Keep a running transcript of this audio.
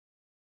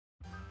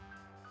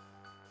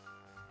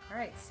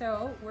Alright,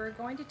 so we're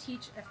going to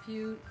teach a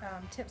few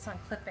tips on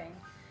clipping.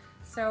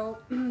 So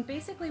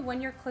basically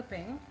when you're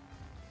clipping,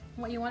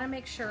 what you want to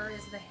make sure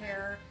is the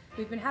hair,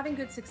 we've been having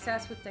good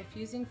success with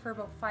diffusing for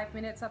about 5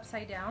 minutes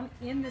upside down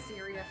in this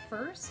area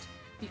first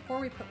before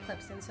we put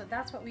clips in. So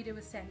that's what we did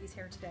with Sandy's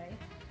hair today.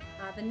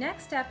 The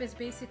next step is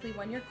basically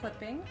when you're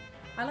clipping,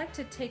 I like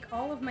to take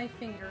all of my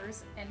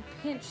fingers and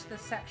pinch the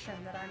section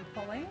that I'm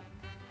pulling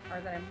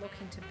or that I'm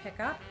looking to pick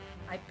up.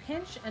 I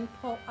pinch and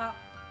pull up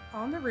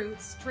on the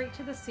roots straight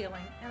to the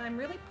ceiling, and I'm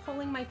really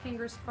pulling my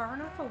fingers far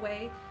enough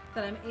away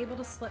that I'm able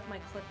to slip my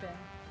clip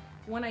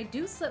in. When I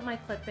do slip my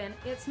clip in,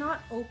 it's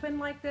not open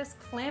like this,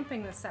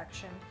 clamping the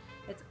section.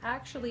 It's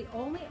actually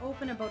only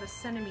open about 1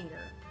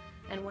 centimeter.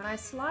 And when I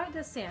slide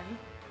this in,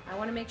 I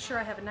want to make sure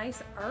I have a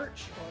nice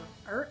arch,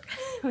 or arc.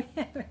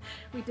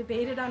 We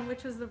debated on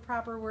which was the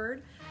proper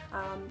word.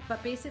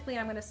 But basically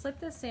I'm going to slip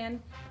this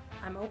in,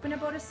 I'm open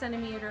about 1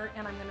 centimeter,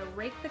 and I'm going to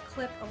rake the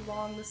clip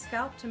along the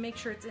scalp to make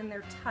sure it's in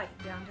there tight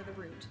down to the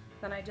root.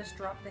 Then I just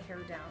drop the hair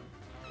down.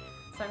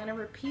 So I'm going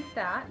to repeat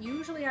that.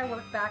 Usually I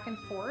work back and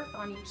forth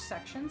on each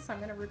section, so I'm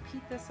going to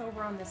repeat this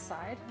over on this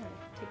side. I'm going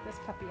to take this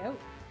puppy out.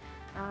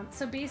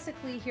 So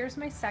basically here's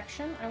my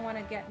section. I want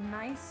to get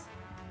nice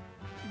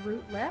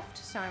root lift,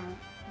 so I'm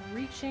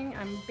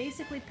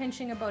basically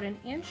pinching about 1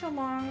 inch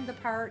along the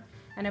part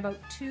and about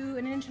 1.5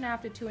 inches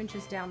to 2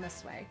 inches down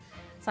this way.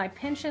 So I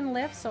pinch and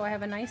lift so I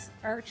have a nice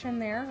arch in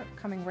there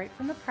coming right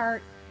from the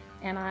part,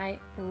 and I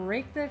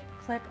rake the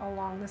clip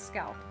along the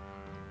scalp.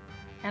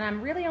 And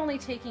I'm really only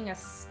taking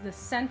the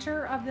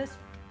center of this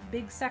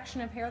big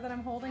section of hair that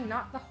I'm holding,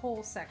 not the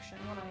whole section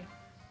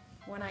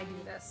when I do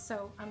this.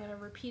 So I'm going to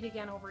repeat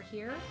again over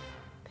here,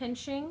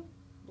 pinching,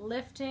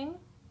 lifting,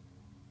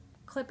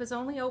 clip is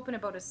only open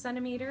about 1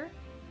 centimeter,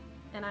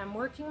 and I'm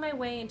working my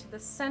way into the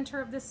center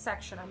of this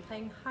section. I'm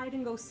playing hide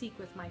and go seek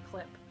with my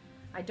clip.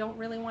 I don't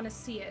really want to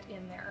see it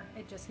in there.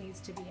 It just needs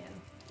to be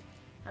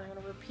in. I'm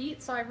going to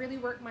repeat, so I really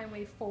work my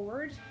way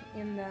forward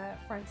in the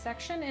front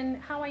section.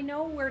 And how I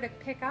know where to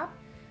pick up,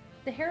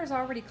 the hair is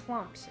already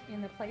clumped in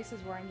the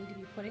places where I need to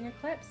be putting a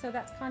clip, so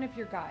that's kind of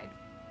your guide.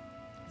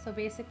 So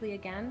basically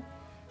again,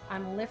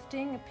 I'm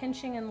lifting,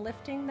 pinching and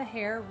lifting the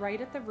hair right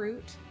at the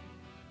root,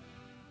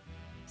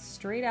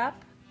 straight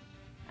up,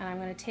 and I'm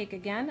going to take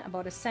again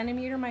about 1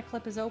 centimeter, my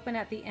clip is open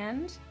at the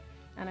end,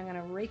 and I'm going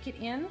to rake it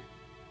in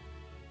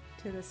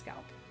to the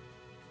scalp.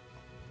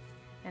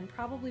 And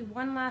probably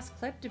one last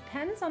clip,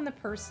 depends on the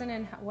person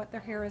and what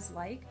their hair is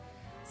like.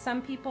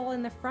 Some people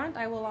in the front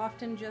I will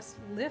often just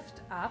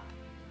lift up,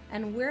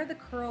 and where the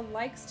curl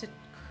likes to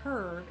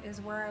curve is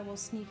where I will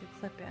sneak a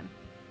clip in.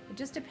 It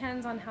just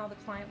depends on how the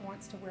client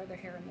wants to wear their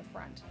hair in the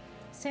front.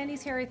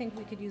 Sandy's hair, I think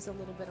we could use a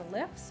little bit of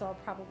lift, so I'll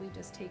probably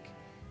just take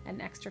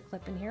an extra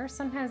clip in here.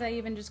 Sometimes I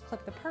even just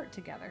clip the part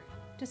together.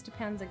 Just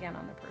depends again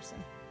on the person.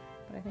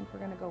 But I think we're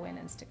going to go in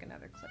and stick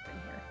another clip in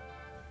here.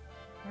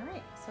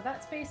 Alright, so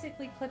that's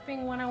basically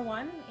clipping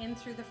 101 in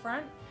through the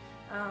front.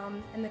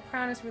 And the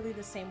crown is really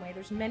the same way.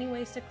 There's many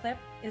ways to clip.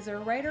 Is there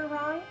right or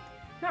wrong?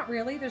 Not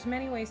really. There's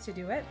many ways to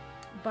do it.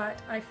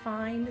 But I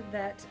find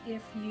that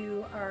if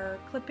you are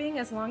clipping,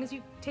 as long as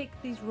you take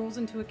these rules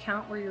into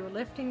account where you're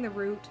lifting the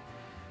root,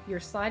 you're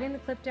sliding the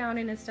clip down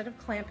in instead of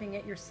clamping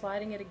it, you're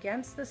sliding it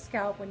against the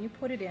scalp when you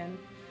put it in,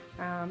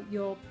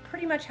 you'll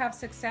pretty much have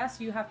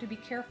success. You have to be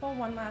careful.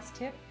 One last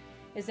tip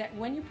is that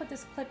when you put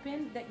this clip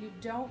in, that you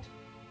don't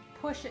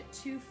push it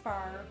too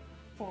far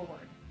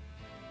forward.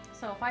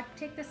 So if I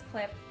take this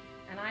clip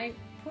and I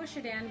push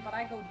it in, but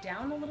I go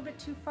down a little bit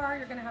too far,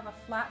 you're going to have a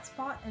flat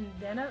spot and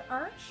then an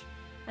arch,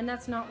 and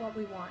that's not what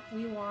we want.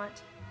 We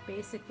want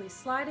basically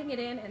sliding it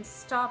in and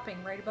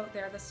stopping right about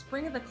there. The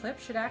spring of the clip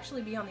should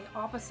actually be on the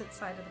opposite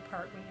side of the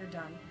part when you're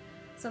done.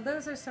 So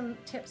those are some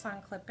tips on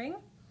clipping,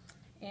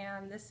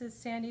 and this is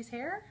Sandy's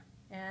hair,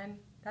 and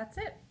that's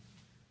it.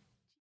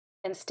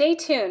 And stay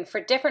tuned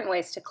for different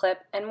ways to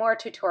clip and more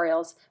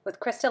tutorials with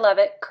Krista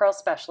Leavitt Curl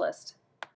Specialist.